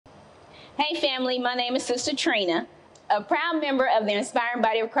Hey family, my name is Sister Trina, a proud member of the Inspiring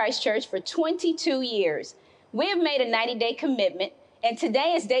Body of Christ Church for 22 years. We have made a 90-day commitment, and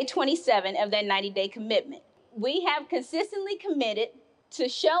today is day 27 of that 90-day commitment. We have consistently committed to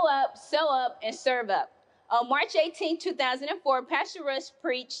show up, sew up, and serve up. On March 18, 2004, Pastor Russ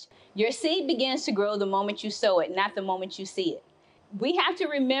preached, "Your seed begins to grow the moment you sow it, not the moment you see it." We have to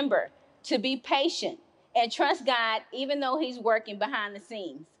remember to be patient and trust God even though He's working behind the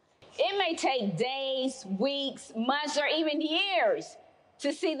scenes. It may take days, weeks, months, or even years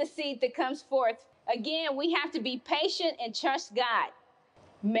to see the seed that comes forth. Again, we have to be patient and trust God.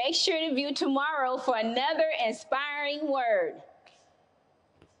 Make sure to view tomorrow for another inspiring word.